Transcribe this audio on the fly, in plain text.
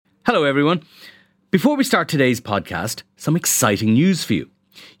Hello everyone. Before we start today's podcast, some exciting news for you.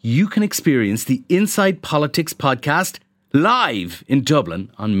 You can experience the Inside Politics podcast live in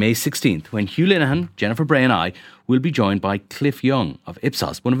Dublin on May 16th when Hugh Linehan, Jennifer Bray and I will be joined by Cliff Young of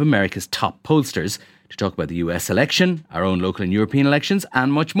Ipsos, one of America's top pollsters, to talk about the US election, our own local and European elections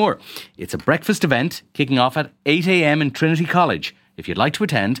and much more. It's a breakfast event kicking off at 8 a.m. in Trinity College. If you'd like to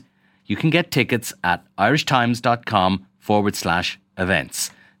attend, you can get tickets at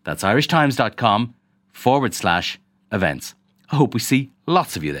irishtimes.com/events. That's irishtimes.com/events. I hope we see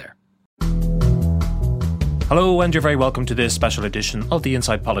lots of you there. Hello, and you're very welcome to this special edition of the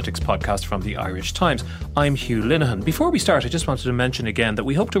Inside Politics podcast from the Irish Times. I'm Hugh Linehan. Before we start, I just wanted to mention again that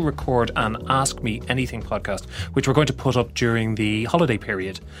we hope to record an Ask Me Anything podcast, which we're going to put up during the holiday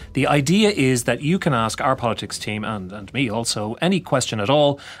period. The idea is that you can ask our politics team, and me also, any question at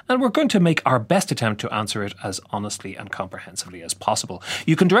all, and we're going to make our best attempt to answer it as honestly and comprehensively as possible.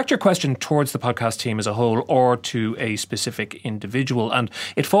 You can direct your question towards the podcast team as a whole or to a specific individual, and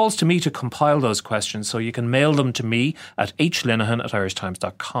it falls to me to compile those questions, so you can mail them to me at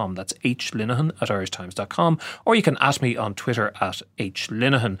hlinehan@irishtimes.com. That's hlinehan@irishtimes.com, or you can at me on Twitter at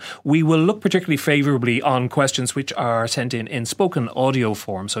hlinehan. We will look particularly favourably on questions which are sent in spoken audio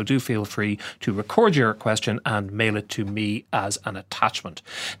form, so do feel free to record your question and mail it to me as an attachment.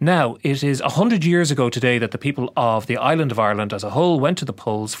 Now, it is 100 years ago today that the people of the island of Ireland as a whole went to the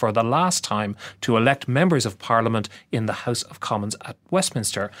polls for the last time to elect members of Parliament in the House of Commons at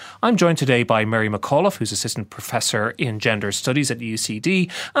Westminster. I'm joined today by Mary McAuliffe, who's Assistant Professor in Gender Studies at UCD,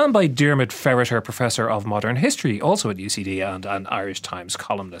 and by Diarmuid Ferriter, Professor of Modern History, also at UCD, and an Irish Times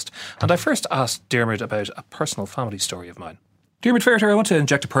columnist. And I first asked Diarmuid about a personal family story of mine. Diarmuid Ferriter, I want to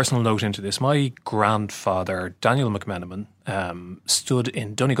inject a personal note into this. My grandfather, Daniel McMenamin, stood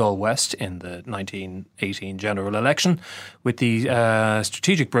in Donegal West in the 1918 general election with the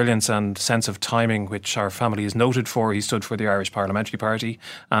strategic brilliance and sense of timing which our family is noted for. He stood for the Irish Parliamentary Party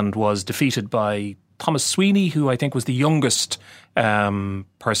and was defeated by Thomas Sweeney, who I think was the youngest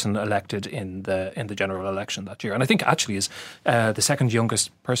person elected in the general election that year, and I think actually is the second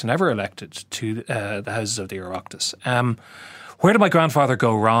youngest person ever elected to the Houses of the Oireachtas. Where did my grandfather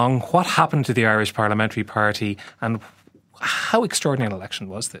go wrong? What happened to the Irish Parliamentary Party? And how extraordinary an election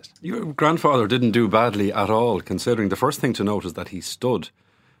was this? Your grandfather didn't do badly at all, considering the first thing to note is that he stood.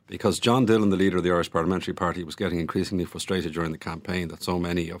 Because John Dillon, the leader of the Irish Parliamentary Party, was getting increasingly frustrated during the campaign that so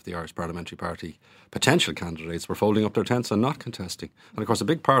many of the Irish Parliamentary Party potential candidates were folding up their tents and not contesting. And of course, a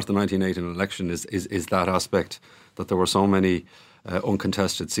big part of the 1918 election is that aspect, that there were so many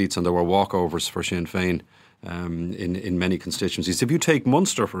uncontested seats and there were walkovers for Sinn Féin in many constituencies. If you take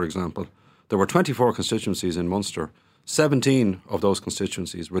Munster, for example, there were 24 constituencies in Munster. 17 of those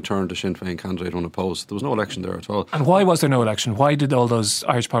constituencies returned a Sinn Féin candidate unopposed. There was no election there at all. And why was there no election? Why did all those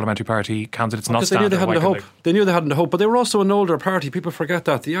Irish Parliamentary Party candidates not stand? Because they knew they hadn't a hope. They knew they hadn't a hope, but they were also an older party. People forget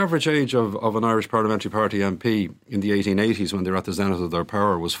that. The average age of an Irish Parliamentary Party MP in the 1880s, when they were at the zenith of their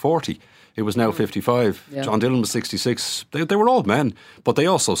power, was 40. It was now 55. Yeah. John Dillon was 66. They were old men, but they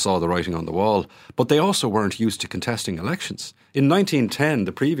also saw the writing on the wall. But they also weren't used to contesting elections. In 1910,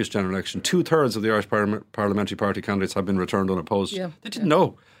 the previous general election, 2/3 of the Irish Parliamentary Party candidates had been returned unopposed. Yeah. They didn't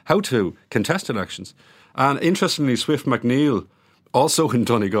know how to contest elections. And interestingly, Swift MacNeill, also in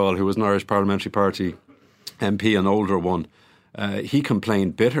Donegal, who was an Irish Parliamentary Party MP, an older one, he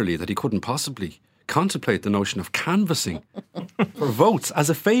complained bitterly that he couldn't possibly contemplate the notion of canvassing for votes as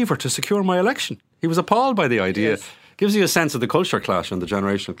a favour to secure my election. He was appalled by the idea. Yes. Gives you a sense of the culture clash and the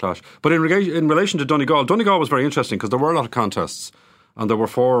generational clash. But in relation to Donegal was very interesting because there were a lot of contests and there were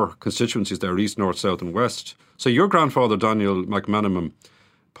 4 constituencies there, east, north, south and west. So your grandfather, Daniel McMenamin,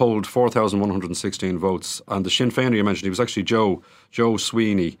 polled 4,116 votes, and the Sinn Féiner you mentioned, he was actually Joe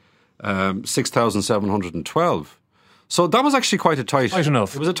Sweeney, 6,712. So that was actually quite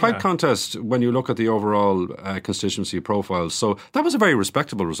enough. It was a tight contest when you look at the overall constituency profiles. So that was a very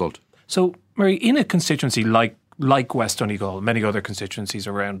respectable result. So, Mary, in a constituency like West Donegal, many other constituencies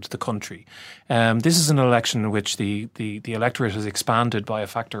around the country, this is an election in which the electorate has expanded by a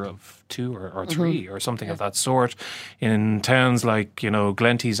factor of 2 or 3 or something of that sort. In towns like,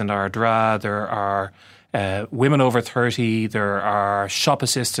 Glenties and Ardra, there are women over 30, there are shop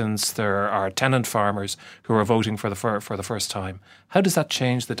assistants, there are tenant farmers who are voting for the first time. How does that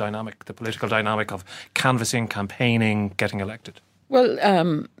change the political dynamic of canvassing, campaigning, getting elected? Well,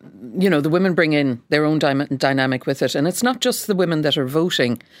 the women bring in their own dynamic with it. And it's not just the women that are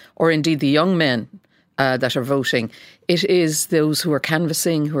voting, or indeed the young men that are voting. It is those who are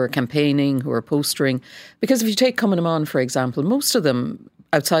canvassing, who are campaigning, who are postering. Because if you take Cumann na mBan, for example, most of them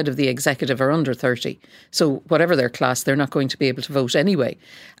outside of the executive are under 30. So whatever their class, they're not going to be able to vote anyway.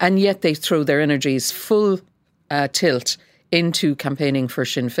 And yet they throw their energies full tilt into campaigning for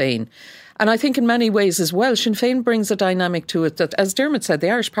Sinn Féin. And I think in many ways as well, Sinn Féin brings a dynamic to it that, as Dermot said,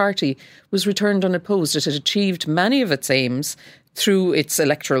 the Irish Party was returned unopposed. It had achieved many of its aims through its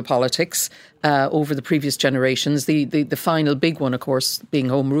electoral politics over the previous generations. The final big one, of course, being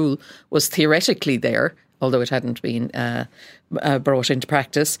Home Rule, was theoretically there, although it hadn't been brought into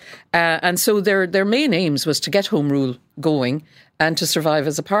practice. And so their main aims was to get Home Rule going and to survive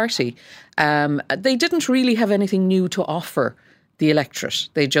as a party. They didn't really have anything new to offer the electorate.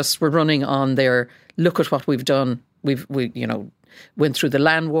 They just were running on their, look at what we've done. We went through the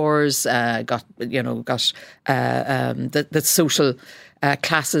land wars, got the social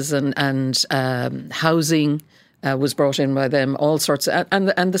classes and housing was brought in by them, all sorts of,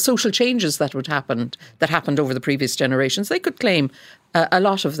 and the social changes that happened over the previous generations. They could claim a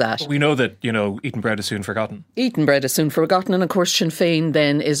lot of that. But we know that, eaten bread is soon forgotten. Eaten bread is soon forgotten. And of course, Sinn Féin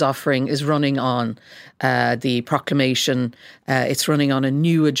then is running on the proclamation. It's running on a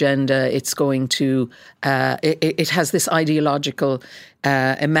new agenda. It's going to, it has this ideological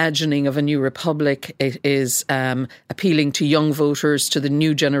imagining of a new republic. It is appealing to young voters, to the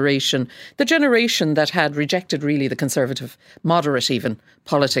new generation, the generation that had rejected really the conservative, moderate even,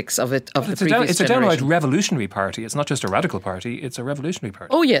 politics of the previous generation. It's a downright revolutionary party. It's not just a radical party, it's a revolutionary party.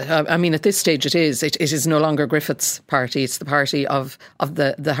 Oh yeah, I mean at this stage it is. It is no longer Griffith's party. It's the party of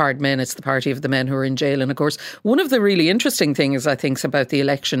the hard men. It's the party of the men who are in jail. And of course, one of the really interesting things I think about the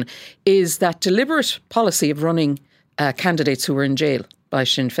election is that deliberate policy of running candidates who were in jail by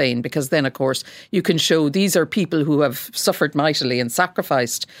Sinn Féin, because then, of course, you can show these are people who have suffered mightily and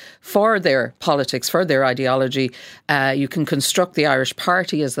sacrificed for their politics, for their ideology. You can construct the Irish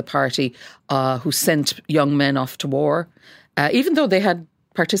Party as the party who sent young men off to war, even though they had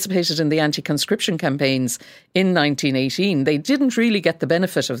participated in the anti-conscription campaigns in 1918. They didn't really get the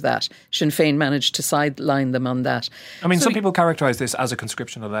benefit of that. Sinn Féin managed to sideline them on that. I mean, some people characterise this as a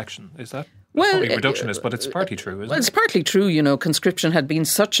conscription election. Is that? Well, probably reductionist, but it's partly true, isn't it? It's partly true. Conscription had been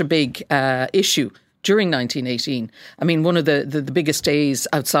such a big issue during 1918. I mean, one of the biggest days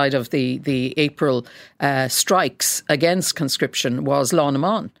outside of the April strikes against conscription was Lá na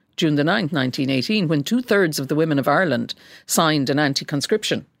Mán, June the 9th, 1918, when 2/3 of the women of Ireland signed an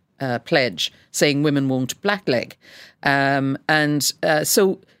anti-conscription pledge saying women won't blackleg.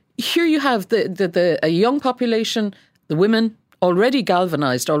 So here you have a young population, the women already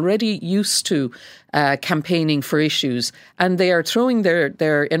galvanised, already used to campaigning for issues, and they are throwing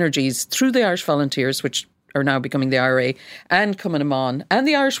their energies through the Irish Volunteers, which are now becoming the IRA, and Cumann na mBan, and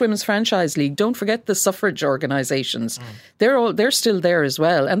the Irish Women's Franchise League. Don't forget the suffrage organisations. They're still there as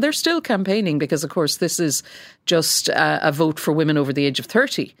well, and they're still campaigning because, of course, this is just a vote for women over the age of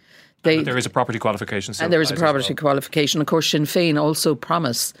 30. There is a property qualification. And there is a property qualification. Of course, Sinn Féin also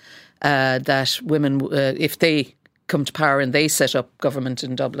promise that women, if they come to power and they set up government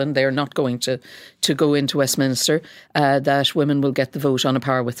in Dublin, they're not going to go into Westminster, that women will get the vote on a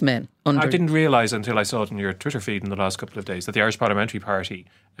par with men. I didn't realise until I saw it in your Twitter feed in the last couple of days that the Irish Parliamentary Party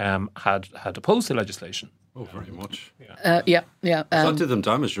had opposed the legislation. Oh, very much. Yeah. That did them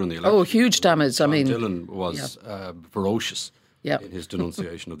damage during the election. Oh, huge damage. John Dillon was ferocious in his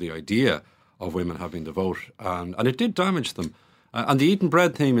denunciation of the idea of women having the vote, and it did damage them. And the eaten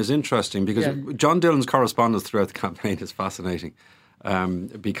bread theme is interesting because John Dillon's correspondence throughout the campaign is fascinating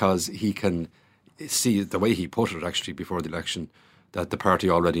because he can see the way he put it actually before the election, that the party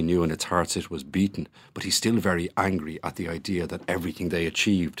already knew in its hearts it was beaten, but he's still very angry at the idea that everything they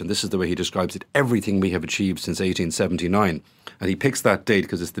achieved, and this is the way he describes it, everything we have achieved since 1879. And he picks that date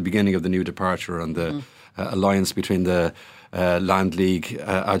because it's the beginning of the new departure and the alliance between the Land League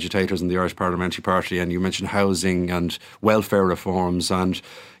agitators and the Irish Parliamentary Party, and you mentioned housing and welfare reforms, and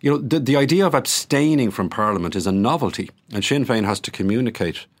the idea of abstaining from Parliament is a novelty, and Sinn Féin has to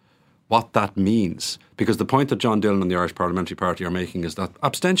communicate what that means, because the point that John Dillon and the Irish Parliamentary Party are making is that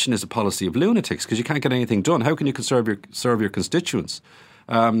abstention is a policy of lunatics because you can't get anything done. How can you serve your constituents?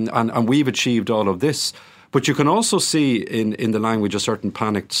 And we've achieved all of this, but you can also see in the language a certain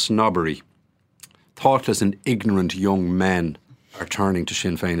panicked snobbery. Thoughtless and ignorant young men are turning to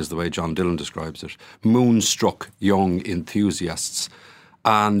Sinn Féin, is the way John Dillon describes it. Moonstruck young enthusiasts.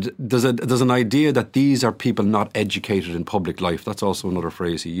 And there's an idea that these are people not educated in public life. That's also another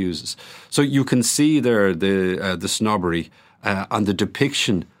phrase he uses. So you can see there the snobbery and the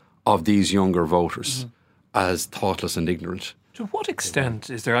depiction of these younger voters as thoughtless and ignorant. To what extent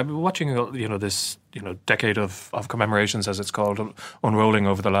is there? I've been watching, this, decade of commemorations, as it's called, unrolling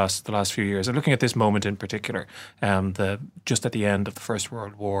over the last few years, and looking at this moment in particular, just at the end of the First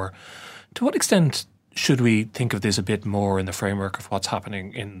World War. To what extent should we think of this a bit more in the framework of what's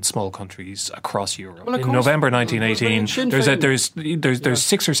happening in small countries across Europe? Well, in November 1918, there's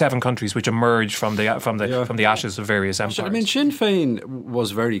 6 or 7 countries which emerged from the ashes of various empires. I mean, Sinn Féin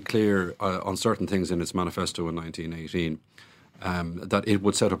was very clear on certain things in its manifesto in 1918, that it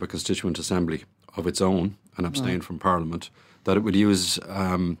would set up a constituent assembly of its own and abstain from Parliament, that it would use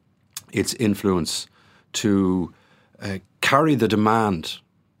its influence to carry the demand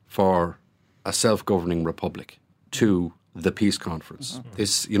for a self-governing republic to the peace conference.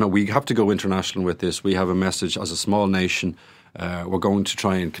 This, we have to go international with this. We have a message as a small nation. We're going to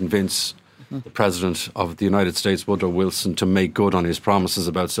try and convince the President of the United States, Woodrow Wilson, to make good on his promises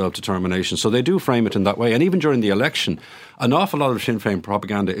about self-determination. So they do frame it in that way. And even during the election, an awful lot of Sinn Féin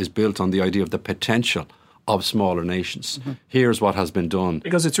propaganda is built on the idea of the potential of smaller nations. Here's what has been done.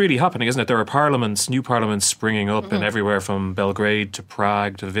 Because it's really happening, isn't it? There are new parliaments springing up in everywhere from Belgrade to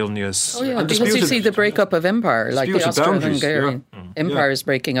Prague to Vilnius. Oh yeah, because you see the breakup of empire, like the Austro-Hungarian empire is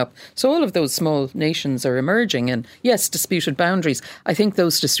breaking up. So all of those small nations are emerging, and yes, disputed boundaries. I think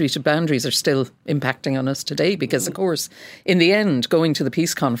those disputed boundaries are still impacting on us today because, of course, in the end, going to the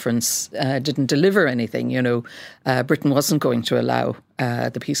peace conference didn't deliver anything. Britain wasn't going to allow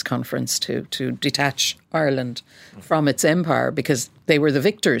the peace conference to detach Ireland from its empire because they were the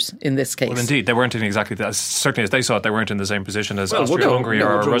victors in this case. Well, indeed, they weren't in exactly that. Certainly, as they saw it, they weren't in the same position as Austria-Hungary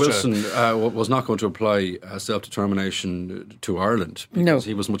or Woodrow Russia. Wilson was not going to apply self-determination to Ireland because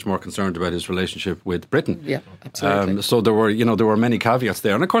he was much more concerned about his relationship with Britain. Yeah, absolutely. So there were many caveats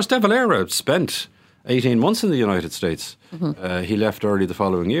there, and of course, De Valera spent 18 months in the United States. He left early the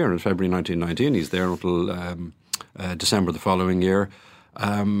following year in February 1919. He's there until December the following year.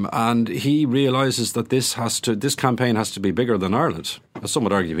 And he realises that this campaign has to be bigger than Ireland. Some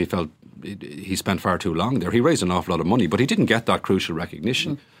would argue he felt he spent far too long there. He raised an awful lot of money, but he didn't get that crucial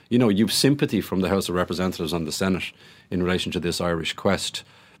recognition. You've sympathy from the House of Representatives and the Senate in relation to this Irish quest,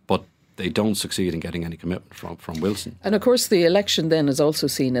 but they don't succeed in getting any commitment from Wilson. And of course, the election then is also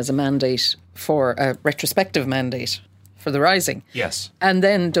seen as a mandate for a retrospective mandate for the Rising. Yes. And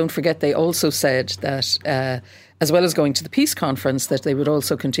then don't forget, they also said that as well as going to the peace conference, that they would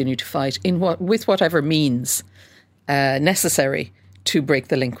also continue to fight with whatever means necessary to break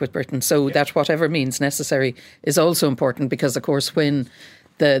the link with Britain. So that whatever means necessary is also important because, of course, when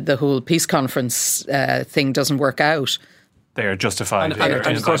the whole peace conference thing doesn't work out, they are justified and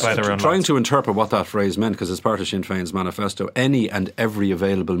of course, trying to interpret what that phrase meant, because it's part of Sinn Féin's manifesto, any and every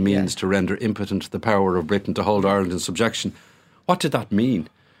available means to render impotent the power of Britain to hold Ireland in subjection. What did that mean?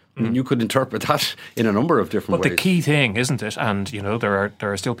 I mean, you could interpret that in a number of different ways. But the key thing, isn't it? And there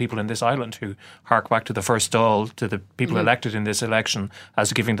are still people in this island who hark back to the first Dáil, to the people elected in this election,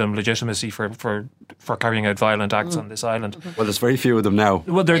 as giving them legitimacy for carrying out violent acts on this island. Well, there's very few of them now.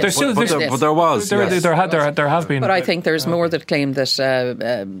 Well, there have been. But I think there's more that claim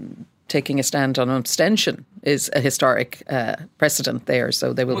that taking a stand on abstention is a historic precedent there,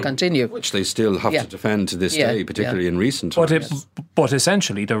 so they will continue. Which they still have to defend to this day, particularly in recent times. But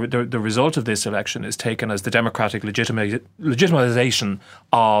essentially, the result of this election is taken as the democratic legitimisation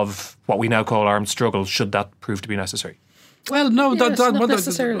of what we now call armed struggle, should that prove to be necessary. Well, no,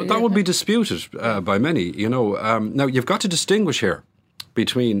 that would be disputed by many. Now, you've got to distinguish here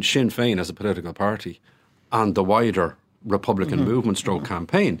between Sinn Féin as a political party and the wider Republican movement stroke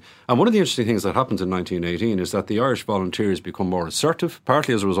campaign. And one of the interesting things that happens in 1918 is that the Irish volunteers become more assertive,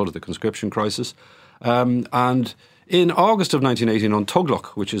 partly as a result of the conscription crisis. And in August of 1918, on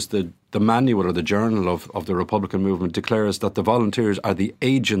Tuglach, which is the manual or the journal of the Republican movement, declares that the volunteers are the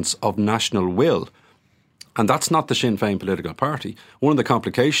agents of national will. And that's not the Sinn Féin political party. One of the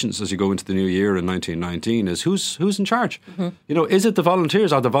complications as you go into the new year in 1919 is who's in charge? Is it the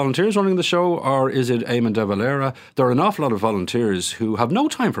volunteers? Are the volunteers running the show, or is it Eamon de Valera? There are an awful lot of volunteers who have no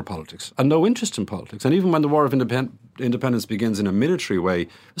time for politics and no interest in politics. And even when the War of Independence begins in a military way,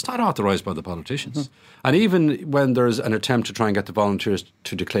 it's not authorised by the politicians. And even when there's an attempt to try and get the volunteers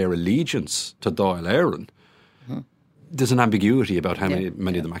to declare allegiance to Dáil Éireann, there's an ambiguity about how many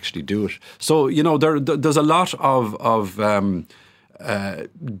of them actually do it. So, there's a lot of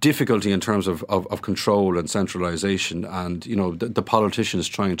difficulty in terms of control and centralisation, and, the politicians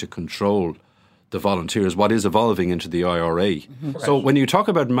trying to control the volunteers, what is evolving into the IRA. So when you talk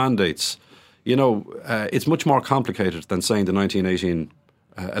about mandates, it's much more complicated than saying the 1918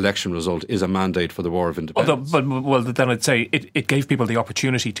 election result is a mandate for the War of Independence. Then I'd say it gave people the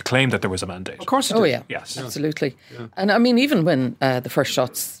opportunity to claim that there was a mandate. Of course it did. Oh, yeah. Yes. Absolutely. Yeah. And I mean, even when the first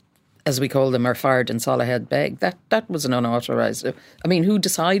shots, as we call them, are fired in Salahead Beg, that was an unauthorised... I mean, who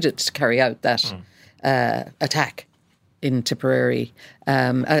decided to carry out that attack in Tipperary?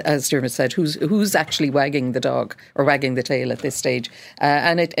 As Dermot said, who's actually wagging the dog or wagging the tail at this stage?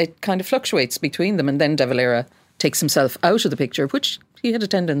 And it kind of fluctuates between them. And then De Valera takes himself out of the picture, which he had a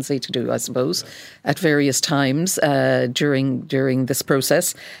tendency to do, I suppose, at various times during this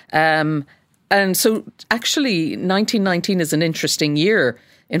process. And so actually 1919 is an interesting year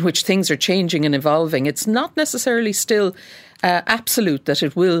in which things are changing and evolving. It's not necessarily still absolute that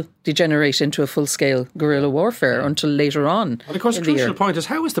it will degenerate into a full-scale guerrilla warfare until later on. And of course, the crucial point is,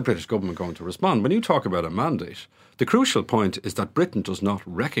 how is the British government going to respond? When you talk about a mandate, the crucial point is that Britain does not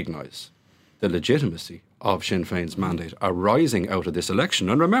recognise the legitimacy of Sinn Féin's mandate arising out of this election.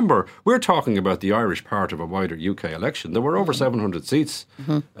 And remember, we're talking about the Irish part of a wider UK election. There were over 700 seats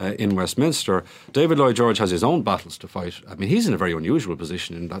in Westminster. David Lloyd George has his own battles to fight. I mean, he's in a very unusual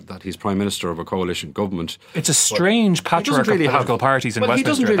position in that he's Prime Minister of a coalition government. It's a strange patchwork of political parties in Westminster. He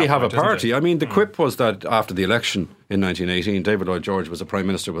doesn't really have a party. I mean, the quip was that after the election in 1918, David Lloyd George was a Prime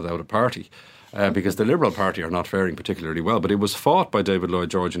Minister without a party. Because the Liberal Party are not faring particularly well, but it was fought by David Lloyd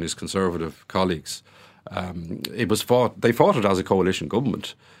George and his Conservative colleagues. They fought it as a coalition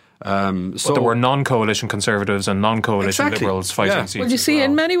government. But there were non-coalition Conservatives and non-coalition Liberals fighting seats. Well, you see,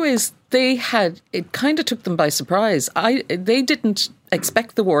 in many ways, it kind of took them by surprise. They didn't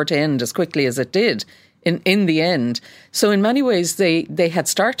expect the war to end as quickly as it did in the end. So in many ways, they had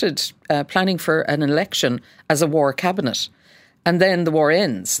started planning for an election as a war cabinet. And then the war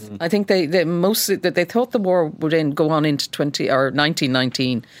ends. I think they thought the war would go on into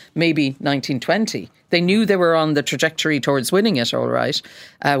 1919, maybe 1920. They knew they were on the trajectory towards winning it, all right,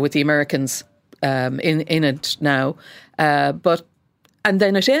 with the Americans in it now. And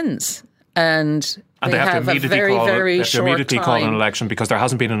then it ends. And they have to immediately call an election because there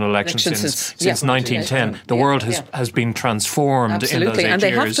hasn't been an election since 1910. The world has been transformed in those 8 years. And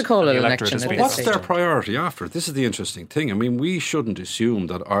they have to call an election. What's their priority after? This is the interesting thing. I mean, we shouldn't assume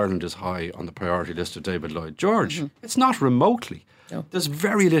that Ireland is high on the priority list of David Lloyd George. Mm-hmm. It's not remotely. No. There's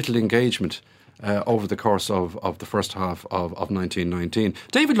very little engagement over the course of the first half of 1919.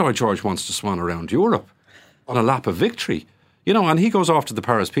 David Lloyd George wants to swan around Europe on a lap of victory. You know, and he goes off to the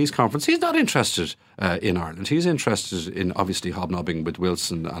Paris Peace Conference. He's not interested in Ireland. He's interested in obviously hobnobbing with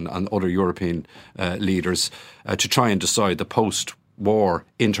Wilson and other European leaders to try and decide the post-war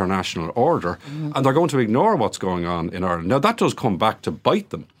international order. Mm-hmm. And they're going to ignore what's going on in Ireland. Now, that does come back to bite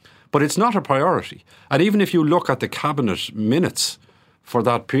them, but it's not a priority. And even if you look at the cabinet minutes for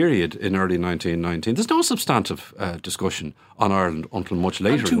that period in early 1919, there's no substantive discussion on Ireland until much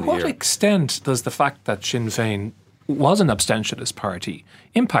later in the year. To what extent does the fact that Sinn Féin was an abstentionist party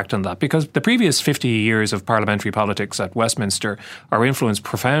impact on that? Because the previous 50 years of parliamentary politics at Westminster are influenced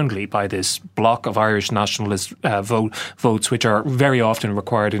profoundly by this block of Irish nationalist votes, which are very often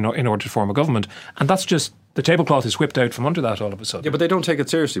required in order to form a government. And that's just, the tablecloth is whipped out from under that all of a sudden. Yeah, but they don't take it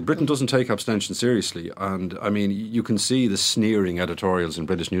seriously. Britain doesn't take abstention seriously. And, I mean, you can see the sneering editorials in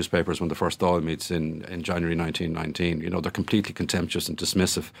British newspapers when the first Dáil meets in January 1919. You know, they're completely contemptuous and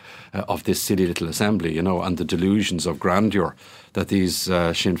dismissive of this silly little assembly, you know, and the delusions of grandeur that these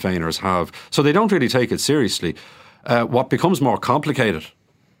Sinn Féiners have. So they don't really take it seriously. What becomes more complicated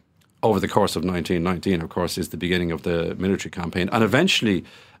over the course of 1919, of course, is the beginning of the military campaign. And eventually,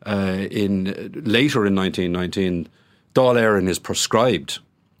 later in 1919, Dáil Éireann is proscribed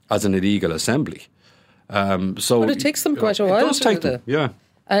as an illegal assembly. But it takes them quite a while. It does take them, yeah.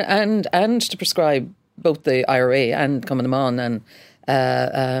 And to prescribe both the IRA and Cumann na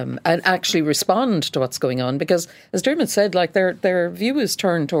mBan and actually respond to what's going on, because as Dermot said, like their view is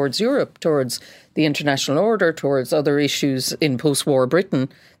turned towards Europe, towards the international order, towards other issues in post-war Britain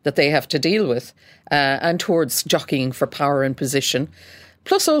that they have to deal with, and towards jockeying for power and position.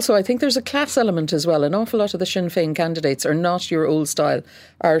 Plus also, I think there's a class element as well. An awful lot of the Sinn Féin candidates are not your old-style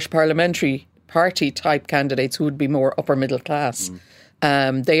Irish parliamentary party-type candidates who would be more upper middle class.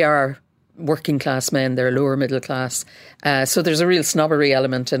 They are working class men, they're lower middle class. So there's a real snobbery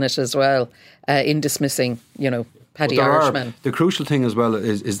element in it as well, in dismissing, you know, Paddy Irishmen. The crucial thing as well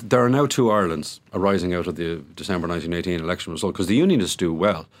is there are now two Irelands arising out of the December 1918 election result, because the Unionists do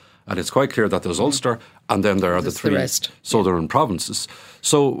well. And it's quite clear that there's Ulster and then there are the three southern provinces.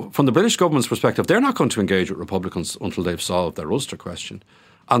 So from the British government's perspective, they're not going to engage with Republicans until they've solved their Ulster question.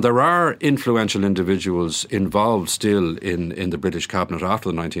 And there are influential individuals involved still in the British cabinet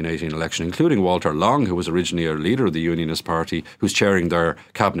after the 1918 election, including Walter Long, who was originally a leader of the Unionist Party, who's chairing their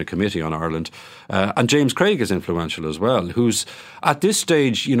cabinet committee on Ireland. And James Craig is influential as well, who's at this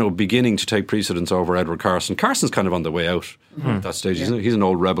stage, beginning to take precedence over Edward Carson. Carson's kind of on the way out at that stage. Yeah. He's an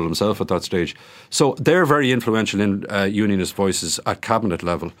old rebel himself at that stage. So they're very influential in Unionist voices at cabinet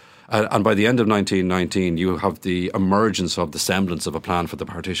level. And by the end of 1919, you have the emergence of the semblance of a plan for the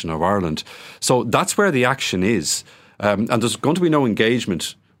partition of Ireland. So that's where the action is. And there's going to be no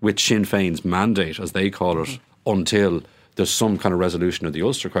engagement with Sinn Féin's mandate, as they call it, until there's some kind of resolution of the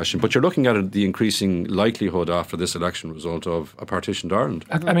Ulster question. But you're looking at the increasing likelihood after this election result of a partitioned Ireland.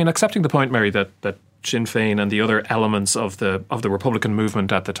 I mean, accepting the point, Mary, that Sinn Féin and the other elements of the Republican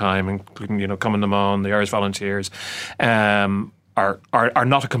movement at the time, including, Cumann na Món, the Irish Volunteers, are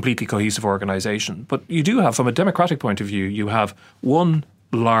not a completely cohesive organisation. But you do have, from a democratic point of view, you have one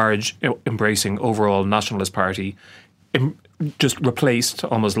large, embracing overall nationalist party just replaced,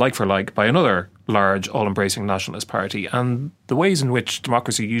 almost like for like, by another large, all-embracing nationalist party. And the ways in which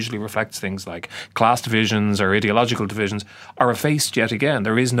democracy usually reflects things like class divisions or ideological divisions are effaced yet again.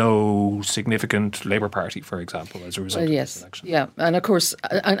 There is no significant Labour Party, for example, as a result of this election. Yeah, and of course,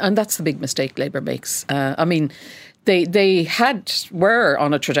 and that's the big mistake Labour makes. They were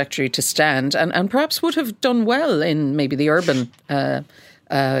on a trajectory to stand and perhaps would have done well in maybe the urban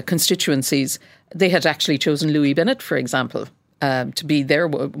constituencies. They had actually chosen Louis Bennett, for example, to be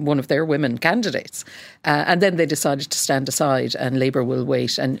one of their women candidates. And then they decided to stand aside and Labour will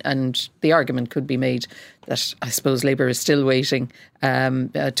wait. And the argument could be made that I suppose Labour is still waiting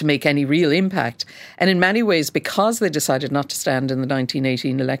to make any real impact. And in many ways, because they decided not to stand in the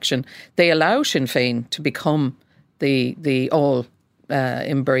 1918 election, they allow Sinn Féin to become the all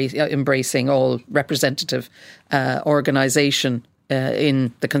embracing, all representative organisation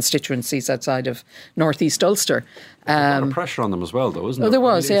in the constituencies outside of North East Ulster. There's a lot of pressure on them as well, though, isn't there? There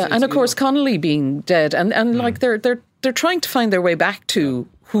was, yeah. And of course, Connolly being dead, and like they're trying to find their way back to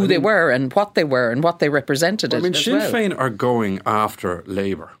who they were and what they represented. Sinn Féin are going after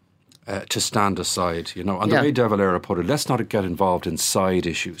Labour to stand aside, and the way De Valera put it, let's not get involved in side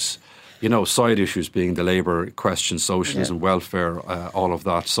issues. Side issues being the labour question, socialism, welfare, all of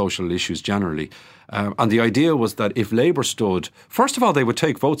that, social issues generally. And the idea was that if Labour stood, first of all, they would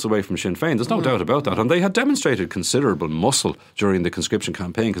take votes away from Sinn Féin. There's no doubt about that. And they had demonstrated considerable muscle during the conscription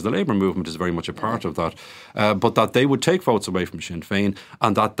campaign, because the Labour movement is very much a part of that. But that they would take votes away from Sinn Féin,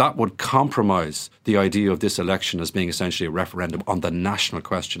 and that would compromise the idea of this election as being essentially a referendum on the national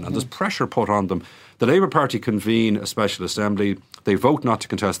question. And there's pressure put on them. The Labour Party convene a special assembly. They vote not to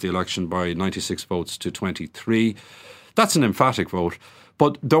contest the election by 96 votes to 23. That's an emphatic vote.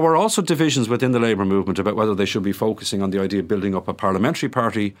 But there were also divisions within the Labour movement about whether they should be focusing on the idea of building up a parliamentary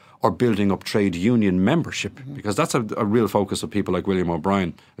party or building up trade union membership, because that's a real focus of people like William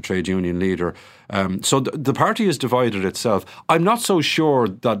O'Brien, a trade union leader. So the party is divided itself. I'm not so sure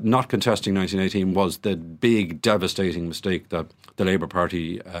that not contesting 1918 was the big, devastating mistake that the Labour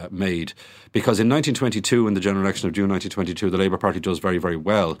Party made, because in 1922, in the general election of June 1922, the Labour Party does very, very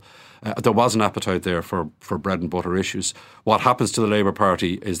well. There was an appetite there for bread and butter issues. What happens to the Labour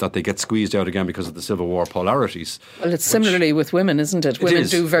Party is that they get squeezed out again because of the Civil War polarities. Well, it's similarly with women, isn't it? Women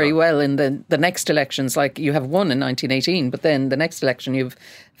do very well in the next elections. Like, you have one in 1918, but then the next election you have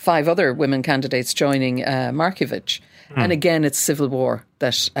 5 other women candidates joining Markievicz. And again, it's civil war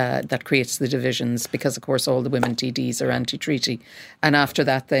that creates the divisions, because, of course, all the women TDs are anti-treaty. And after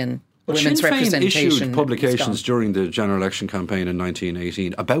that, then women's representation issued publications during the general election campaign in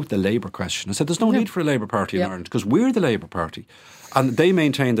 1918 about the Labour question and said there's no need for a Labour Party in Ireland because we're the Labour Party. And they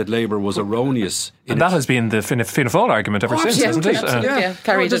maintained that Labour was erroneous. And that has been the Fianna Fáil argument ever since, hasn't it?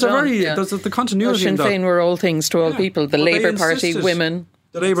 Carried it on. There's the continuity Sinn Féin were all things to all people. The Labour Party, women.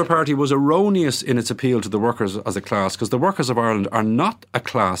 The Labour Party was erroneous in its appeal to the workers as a class, because the workers of Ireland are not a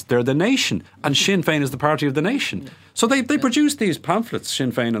class, they're the nation, and Sinn Féin is the party of the nation. So they produced these pamphlets,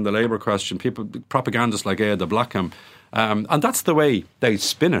 Sinn Féin and the Labour question, people, propagandists like Ed Blackham, and that's the way they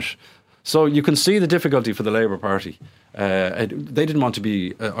spin it. So you can see the difficulty for the Labour Party. They didn't want to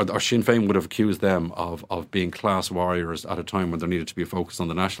be, or Sinn Féin would have accused them of being class warriors at a time when there needed to be a focus on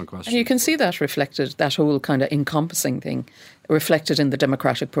the national question. And you can see that reflected, that whole kind of encompassing thing, reflected in the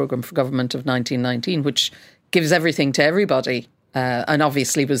Democratic Programme for Government of 1919, which gives everything to everybody, and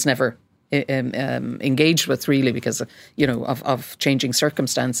obviously was never engaged with, really, because of changing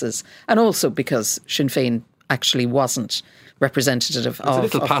circumstances, and also because Sinn Féin actually wasn't representative of...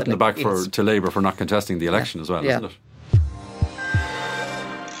 It's a little pat in the back to Labour for not contesting the election as well, isn't it?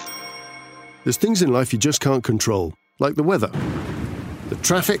 There's things in life you just can't control, like the weather. The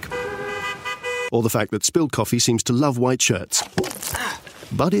traffic, or the fact that spilled coffee seems to love white shirts.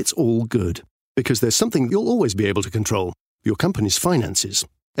 But it's all good, because there's something you'll always be able to control: your company's finances.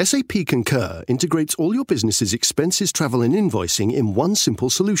 SAP Concur integrates all your business's expenses, travel and invoicing in one simple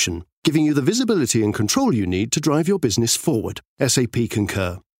solution, giving you the visibility and control you need to drive your business forward. SAP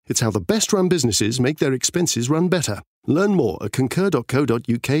Concur. It's how the best-run businesses make their expenses run better. Learn more at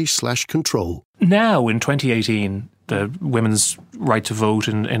concur.co.uk/control. Now, in 2018, the women's right to vote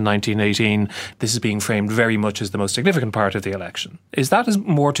in 1918, this is being framed very much as the most significant part of the election. Is that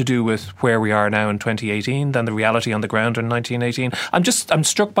more to do with where we are now in 2018 than the reality on the ground in 1918? I'm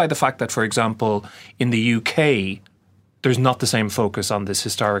struck by the fact that, for example, in the UK, there's not the same focus on this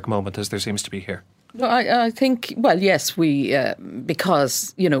historic moment as there seems to be here. No, I think, well, yes,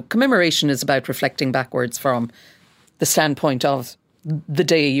 because, commemoration is about reflecting backwards from the standpoint of the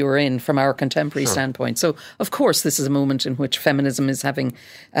day you were in, from our contemporary standpoint. So, of course, this is a moment in which feminism is having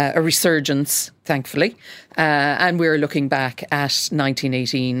a resurgence, thankfully. And we're looking back at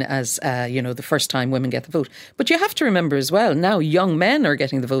 1918 as, the first time women get the vote. But you have to remember as well, now young men are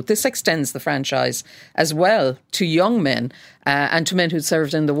getting the vote. This extends the franchise as well to young men and to men who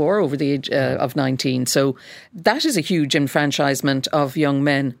served in the war over the age of 19. So that is a huge enfranchisement of young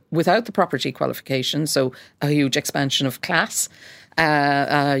men without the property qualification. So a huge expansion of class.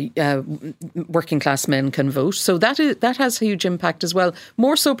 Working class men can vote. So that has a huge impact as well.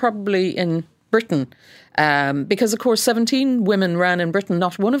 More so probably in Britain. Because, of course, 17 women ran in Britain.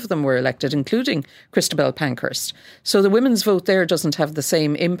 Not one of them were elected, including Christabel Pankhurst. So the women's vote there doesn't have the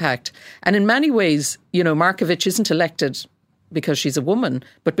same impact. And in many ways, Markievicz isn't elected because she's a woman,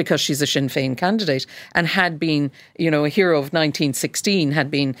 but because she's a Sinn Féin candidate and had been, a hero of 1916,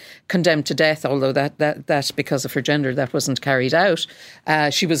 had been condemned to death, although that because of her gender, that wasn't carried out.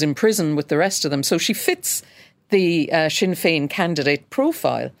 She was in prison with the rest of them. So she fits the Sinn Féin candidate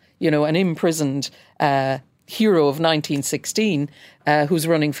profile, an imprisoned hero of 1916 who's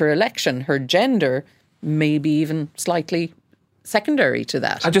running for election. Her gender may be even slightly secondary to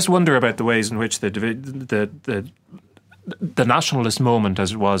that. I just wonder about the ways in which the nationalist moment,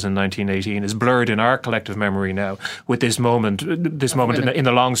 as it was in 1918, is blurred in our collective memory now with this moment in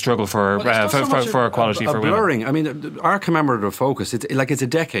the long struggle for equality for women. Blurring. I mean, our commemorative focus, it's a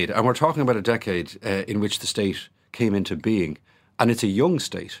decade, and we're talking about a decade in which the state came into being, and it's a young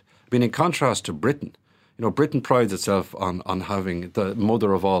state. I mean, in contrast to Britain, Britain prides itself on having the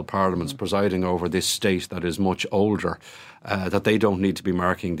mother of all parliaments presiding over this state that is much older, that they don't need to be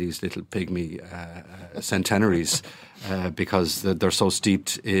marking these little pygmy centenaries because they're so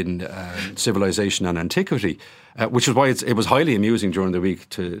steeped in civilization and antiquity, which is why it was highly amusing during the week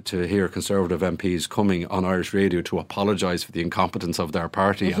to hear Conservative MPs coming on Irish radio to apologise for the incompetence of their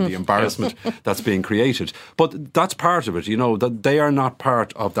party and the embarrassment that's being created. But that's part of it, that they are not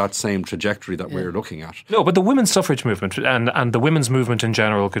part of that same trajectory that we're looking at. No, but the women's suffrage movement and the women's movement in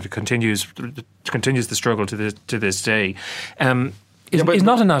general continues the struggle to this day. It's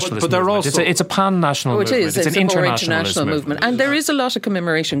not a nationalist movement. It's a pan-national movement. It is. It's an international movement. And there is a lot of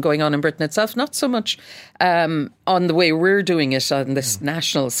commemoration going on in Britain itself, not so much on the way we're doing it on this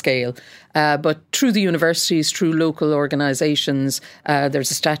national scale, but through the universities, through local organisations. There's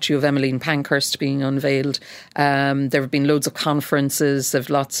a statue of Emmeline Pankhurst being unveiled. There have been loads of conferences, there have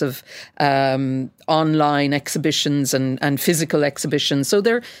lots of online exhibitions and physical exhibitions. So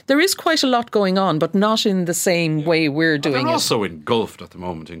there is quite a lot going on, but not in the same way we're doing it. They're also engulfed at the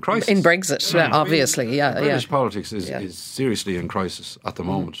moment in crisis. In Brexit, obviously. British politics is seriously in crisis at the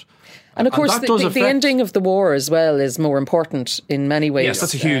moment. And of course, the ending of the war as well is more important in many ways. Yes,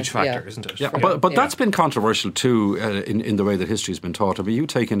 that's a huge factor, isn't it? Yeah, but that's been controversial too in the way that history has been taught. I mean, you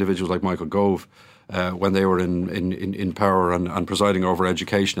take individuals like Michael Gove when they were in power and presiding over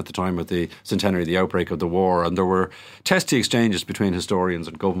education at the time of the centenary of the outbreak of the war, and there were testy exchanges between historians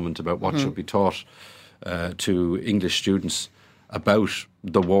and government about what should be taught to English students about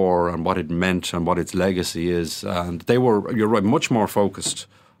the war and what it meant and what its legacy is. And they were, you're right, much more focused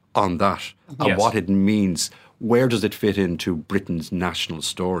on that and what it means. Where does it fit into Britain's national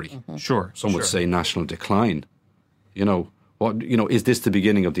story? Sure. Some would say national decline. Is this the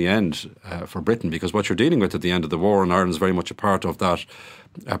beginning of the end for Britain? Because what you're dealing with at the end of the war in Ireland is very much a part of that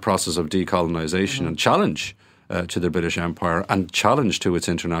process of decolonisation and challenge to the British Empire and challenge to its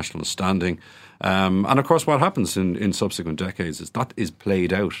international standing. And of course, what happens in subsequent decades is that is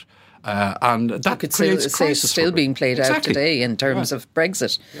played out. And that creates crisis. It's still being played out today in terms of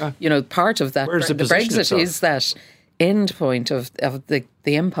Brexit. Yeah. Part of that, the Brexit itself is that end point of the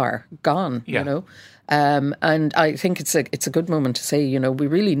empire gone. And I think it's a good moment to say, we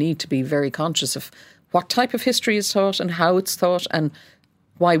really need to be very conscious of what type of history is taught and how it's taught and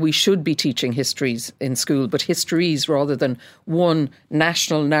why we should be teaching histories in school, but histories rather than one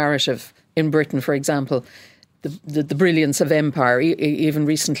national narrative. In Britain, for example, the brilliance of empire. Even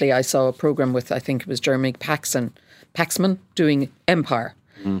recently I saw a programme with, I think it was Jeremy Paxman doing Empire.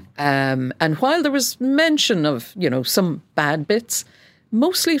 And while there was mention of, some bad bits,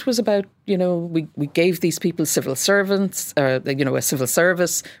 mostly it was about, we gave these people civil servants, a civil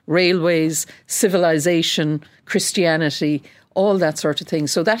service, railways, civilization, Christianity, all that sort of thing.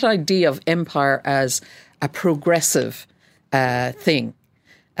 So that idea of empire as a progressive thing,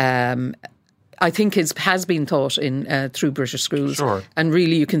 I think has been taught in through British schools. Sure. And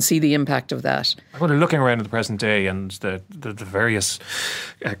really you can see the impact of that. Well, looking around at the present day and the various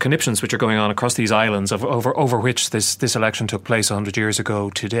conniptions which are going on across these islands over which this election took place 100 years ago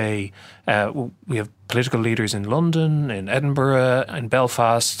today, we have political leaders in London, in Edinburgh, in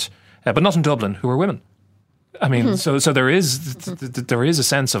Belfast, but not in Dublin, who are women. I mean, so there is a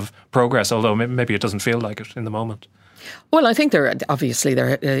sense of progress, although maybe it doesn't feel like it in the moment. Well, I think there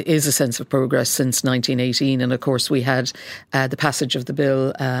is a sense of progress since 1918. And of course, we had the passage of the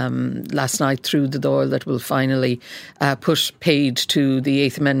bill last night through the Dáil that will finally put paid to the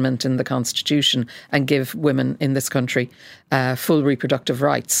 8th Amendment in the Constitution and give women in this country full reproductive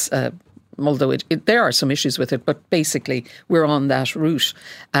rights. Although there are some issues with it, but basically we're on that route.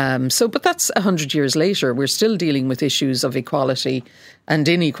 But that's 100 years later. We're still dealing with issues of equality and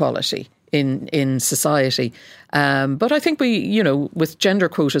inequality in society. But I think with gender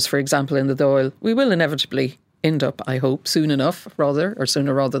quotas, for example, in the Dáil, we will inevitably end up, I hope, sooner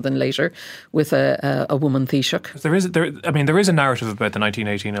rather than later, with a woman Taoiseach. There is a narrative about the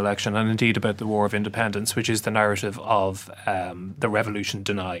 1918 election and indeed about the War of Independence, which is the narrative of the revolution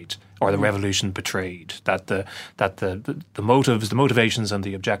denied or the revolution betrayed. That the motives, the motivations, and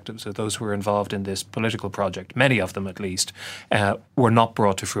the objectives of those who were involved in this political project, many of them at least, were not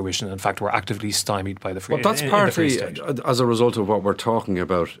brought to fruition. In fact, were actively stymied by the Free State. Well, that's partly as a result of what we're talking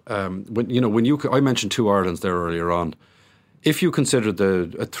about. I mentioned two Irelands there earlier on. If you consider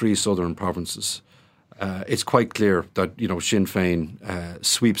the three southern provinces, it's quite clear that Sinn Féin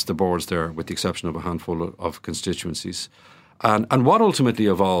sweeps the boards there, with the exception of a handful of constituencies. And what ultimately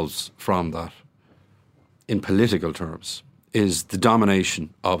evolves from that, in political terms, is the domination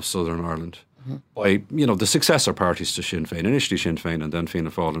of Southern Ireland by the successor parties to Sinn Féin, initially Sinn Féin and then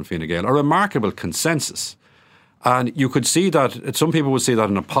Fianna Fáil and Fine Gael, a remarkable consensus. And you could see that, some people would see that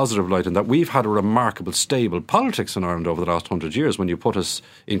in a positive light, and that we've had a remarkable stable politics in Ireland over the last 100 years when you put us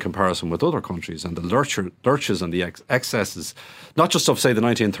in comparison with other countries, and the lurches and the excesses, not just of, say, the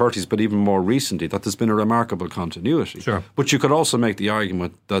 1930s, but even more recently, that there's been a remarkable continuity. Sure. But you could also make the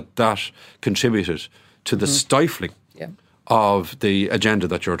argument that contributed to the stifling of the agenda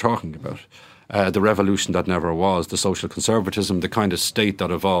that you're talking about. The revolution that never was, the social conservatism, the kind of state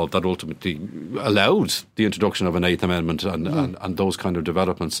that evolved that ultimately allowed the introduction of an 8th Amendment and those kind of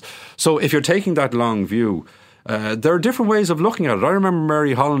developments. So if you're taking that long view, there are different ways of looking at it. I remember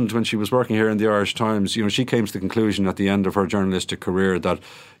Mary Holland, when she was working here in the Irish Times, she came to the conclusion at the end of her journalistic career that,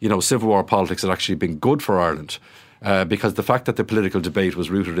 Civil War politics had actually been good for Ireland. Because the fact that the political debate was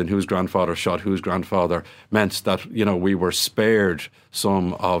rooted in whose grandfather shot whose grandfather meant that, we were spared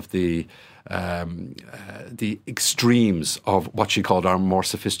some of the extremes of what she called our more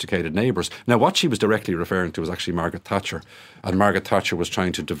sophisticated neighbours. Now, what she was directly referring to was actually Margaret Thatcher, and Margaret Thatcher was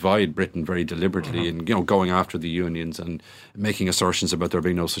trying to divide Britain very deliberately and going after the unions and making assertions about there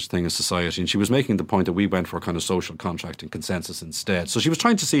being no such thing as society. And she was making the point that we went for a kind of social contract and consensus instead. So she was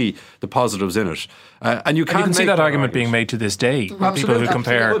trying to see the positives in it. And you can see that argument being made to this day. People who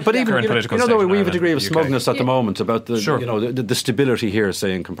compare but even, current political state we have a degree of smugness at the moment about the the stability here,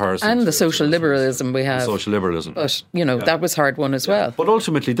 say, in comparison, and the social liberalism we have. Social liberalism, but that was hard won as well. But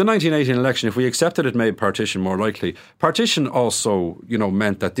ultimately, the 1918 election, if we accepted it, made partition more likely. Partition also,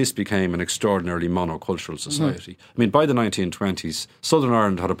 meant that this became an extraordinarily monocultural society. I mean, by the 1920s, Southern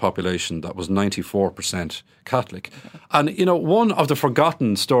Ireland had a population that was 94% Catholic. And, one of the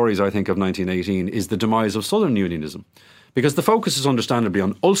forgotten stories, I think, of 1918 is the demise of Southern Unionism. Because the focus is understandably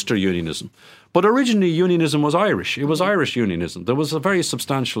on Ulster Unionism. But originally Unionism was Irish. It was Irish Unionism. There was a very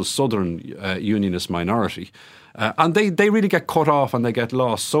substantial Southern Unionist minority. And they really get cut off and they get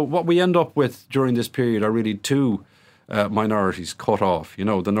lost. So what we end up with during this period are really two minorities cut off. The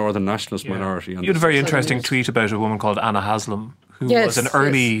Northern Nationalist minority. And you had a very interesting tweet about a woman called Anna Haslam, who was an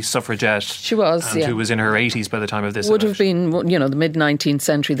early suffragette. She was, and who was in her 80s by the time of this Would election. have been, the mid-19th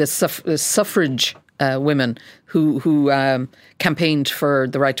century, the suffrage women who campaigned for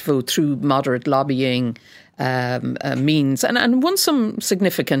the right to vote through moderate lobbying means and won some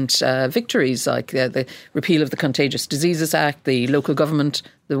significant victories, like the repeal of the Contagious Diseases Act, the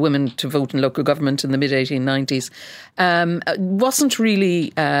women to vote in local government in the mid-1890s, wasn't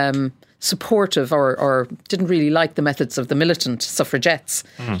really supportive or didn't really like the methods of the militant suffragettes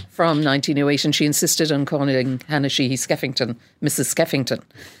from 1908, and she insisted on calling Hannah Sheehy Skeffington Mrs. Skeffington.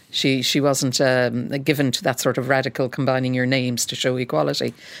 She wasn't given to that sort of radical combining your names to show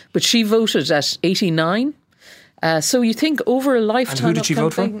equality. But she voted at 89. So you think over a lifetime. And who did she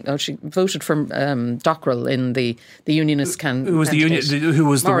vote for? Oh, she voted for Dockrell in the Unionist candidate. Who was the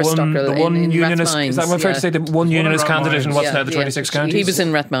one Unionist? Is that fair to say? The one Unionist candidate in what's now the 26 counties. He was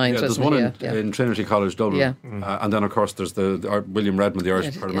in Rathmines. There's one in Trinity College Dublin, and then of course there's the William Redmond, the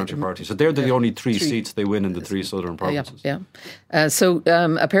Irish Parliamentary Party. So they're the only three seats they win in the three southern provinces. So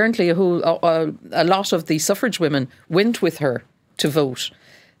apparently a lot of the suffrage women went with her to vote.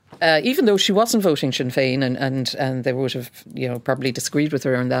 Even though she wasn't voting Sinn Féin and they would have, probably disagreed with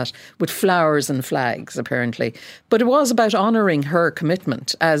her on that, with flowers and flags, apparently. But it was about honouring her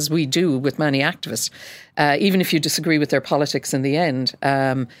commitment, as we do with many activists, even if you disagree with their politics in the end.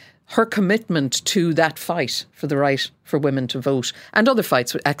 Her commitment to that fight for the right for women to vote, and other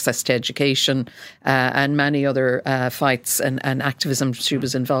fights with access to education and many other fights and activism she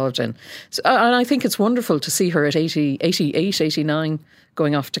was involved in. So, and I think it's wonderful to see her at 88, 89,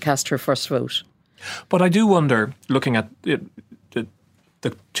 going off to cast her first vote. But I do wonder, looking at the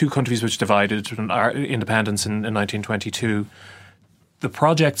two countries which divided our independence in 1922, the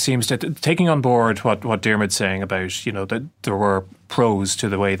project seems to, taking on board what Diarmaid's saying about, that there were pros to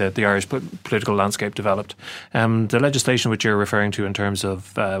the way that the Irish political landscape developed. The legislation which you're referring to in terms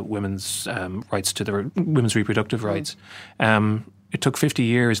of women's rights to women's reproductive rights, it took 50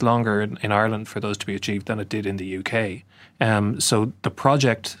 years longer in Ireland for those to be achieved than it did in the UK. So the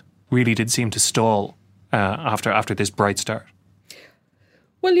project really did seem to stall after this bright start.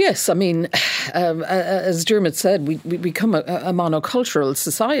 Well, yes. I mean, as Diarmaid said, we become a monocultural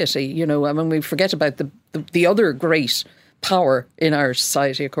society. When we forget about the other great power in our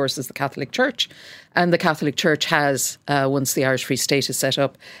society, of course, is the Catholic Church. And the Catholic Church has, once the Irish Free State is set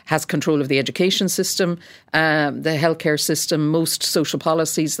up, has control of the education system, the healthcare system. Most social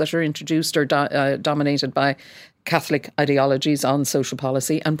policies that are introduced are dominated by Catholic ideologies on social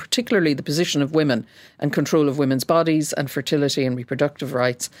policy, and particularly the position of women and control of women's bodies and fertility and reproductive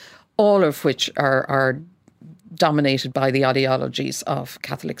rights, all of which are dominated by the ideologies of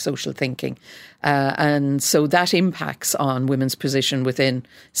Catholic social thinking. And so that impacts on women's position within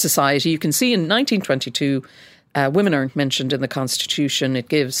society. You can see in 1922, women aren't mentioned in the Constitution. It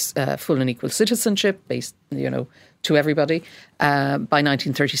gives full and equal citizenship based, to everybody. By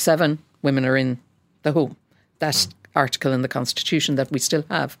 1937, women are in the home. That article in the Constitution that we still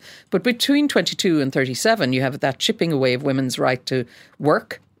have. But between 22 and 37, you have that chipping away of women's right to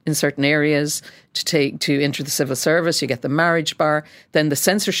work in certain areas, to enter the civil service. You get the marriage bar. Then the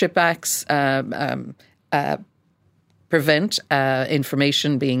censorship acts prevent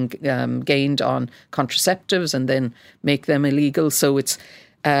information being gained on contraceptives and then make them illegal. So it's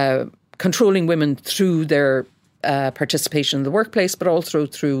controlling women through their participation in the workplace, but also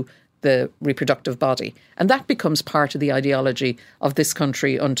through the reproductive body. And that becomes part of the ideology of this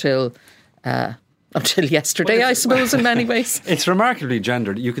country until yesterday, I suppose, in many ways. It's remarkably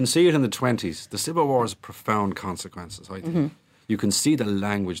gendered. You can see it in the 20s. The Civil War has profound consequences, I think. Mm-hmm. You can see the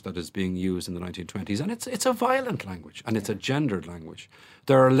language that is being used in the 1920s, and it's a violent language, and it's a gendered language.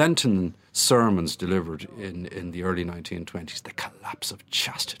 There are Lenten sermons delivered in the early 1920s, the collapse of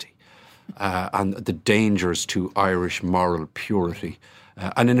chastity and the dangers to Irish moral purity.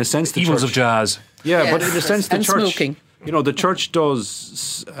 And in a sense, the evils church, of jazz. Yeah, yes. But in a sense, the and church, smoking. The church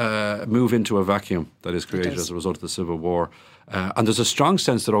does move into a vacuum that is created as a result of the Civil War. And there's a strong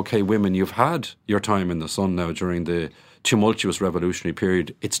sense that, okay, women, you've had your time in the sun now during the tumultuous revolutionary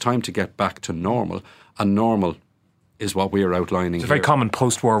period. It's time to get back to normal. And normal is what we are outlining It's a very common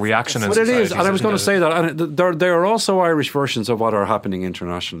post-war reaction in but society. It is, and I was going to say that. And there are also Irish versions of what are happening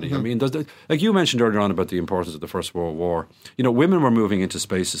internationally. Mm-hmm. I mean, like you mentioned earlier on about the importance of the First World War. Women were moving into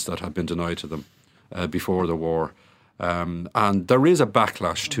spaces that had been denied to them before the war. And there is a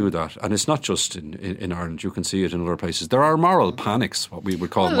backlash to that. And it's not just in Ireland. You can see it in other places. There are moral panics, what we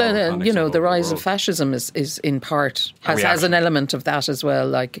would call moral panics. The rise of fascism is in part, has an element of that as well.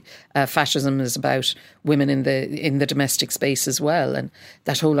 Like fascism is about women in the domestic space as well. And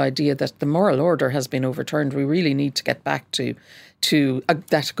that whole idea that the moral order has been overturned. We really need to get back to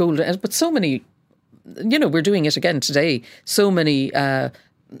that golden... But so many... we're doing it again today. So many...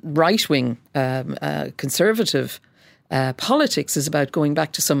 right-wing conservative politics is about going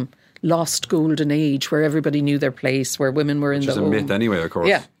back to some lost golden age where everybody knew their place, where women were in the home. Which is a myth anyway, of course.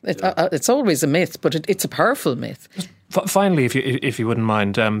 Yeah, it's always a myth, but it's a powerful myth. Finally, if you wouldn't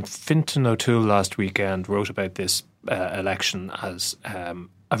mind, Fintan O'Toole last weekend wrote about this election as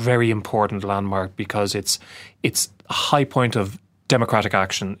a very important landmark because it's a high point of democratic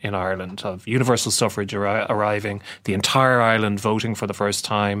action in Ireland, of universal suffrage arriving, the entire island voting for the first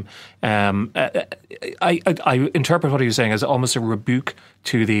time. I interpret what he was saying as almost a rebuke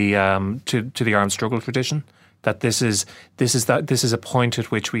to the armed struggle tradition. That this is a point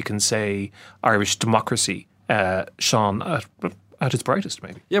at which we can say Irish democracy shone at its brightest,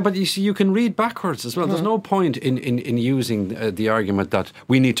 maybe. Yeah, but you see, you can read backwards as well. There's no point in using the argument that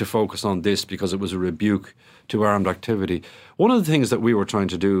we need to focus on this because it was a rebuke to armed activity. One of the things that we were trying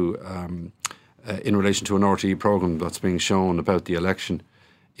to do in relation to an RTE programme that's being shown about the election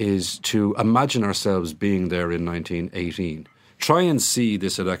is to imagine ourselves being there in 1918. Try and see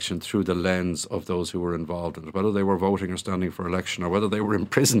this election through the lens of those who were involved in it, whether they were voting or standing for election or whether they were in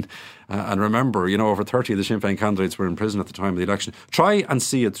prison. And remember, over 30 of the Sinn Féin candidates were in prison at the time of the election. Try and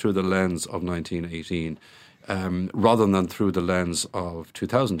see it through the lens of 1918 rather than through the lens of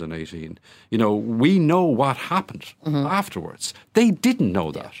 2018. We know what happened afterwards. They didn't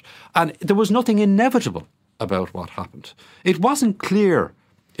know that. And there was nothing inevitable about what happened. It wasn't clear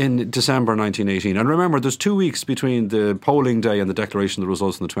in December 1918. And remember, there's 2 weeks between the polling day and the declaration of the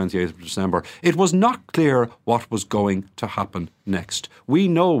results on the 28th of December. It was not clear what was going to happen next. We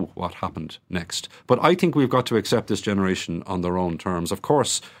know what happened next. But I think we've got to accept this generation on their own terms. Of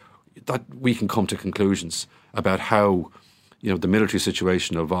course, that we can come to conclusions about how the military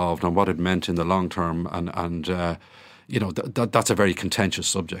situation evolved and what it meant in the long term. And that's a very contentious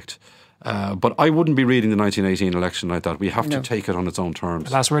subject. But I wouldn't be reading the 1918 election like that. We have to take it on its own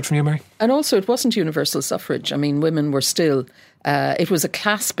terms. Last word from you, Mary? And also, it wasn't universal suffrage. I mean, women were still... it was a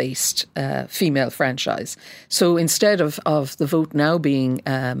class-based female franchise. So instead of the vote now being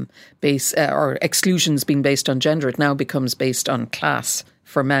based... or exclusions being based on gender, it now becomes based on class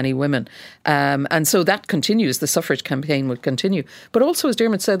for many women. And so that continues. The suffrage campaign would continue. But also, as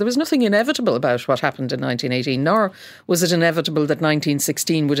Dermot said, there was nothing inevitable about what happened in 1918, nor was it inevitable that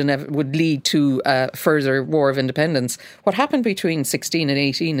 1916 would lead to further War of Independence. What happened between 16 and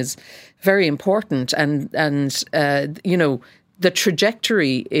 18 is very important. And the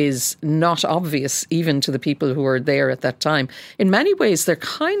trajectory is not obvious even to the people who were there at that time. In many ways, they're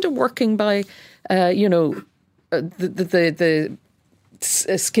kind of working by, the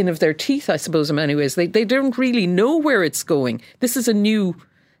skin of their teeth, I suppose, in many ways. They don't really know where it's going. This is a new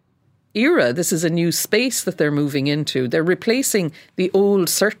era. This is a new space that they're moving into. They're replacing the old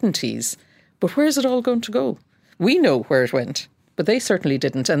certainties. But where's it all going to go? We know where it went, but they certainly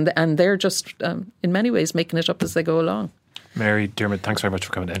didn't. And they're just, in many ways, making it up as they go along. Mary, Dermot, thanks very much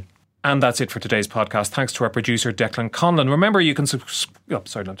for coming in. And that's it for today's podcast. Thanks to our producer, Declan Conlon. Remember, you can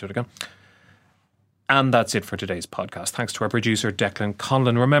And that's it for today's podcast. Thanks to our producer, Declan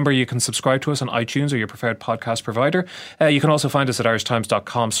Conlon. Remember, you can subscribe to us on iTunes or your preferred podcast provider. You can also find us at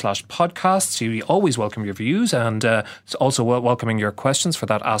irishtimes.com/podcasts. We always welcome your views and also welcoming your questions for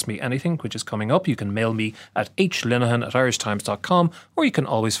that Ask Me Anything, which is coming up. You can mail me at hlinehan@irishtimes.com or you can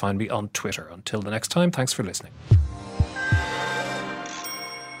always find me on Twitter. Until the next time, thanks for listening.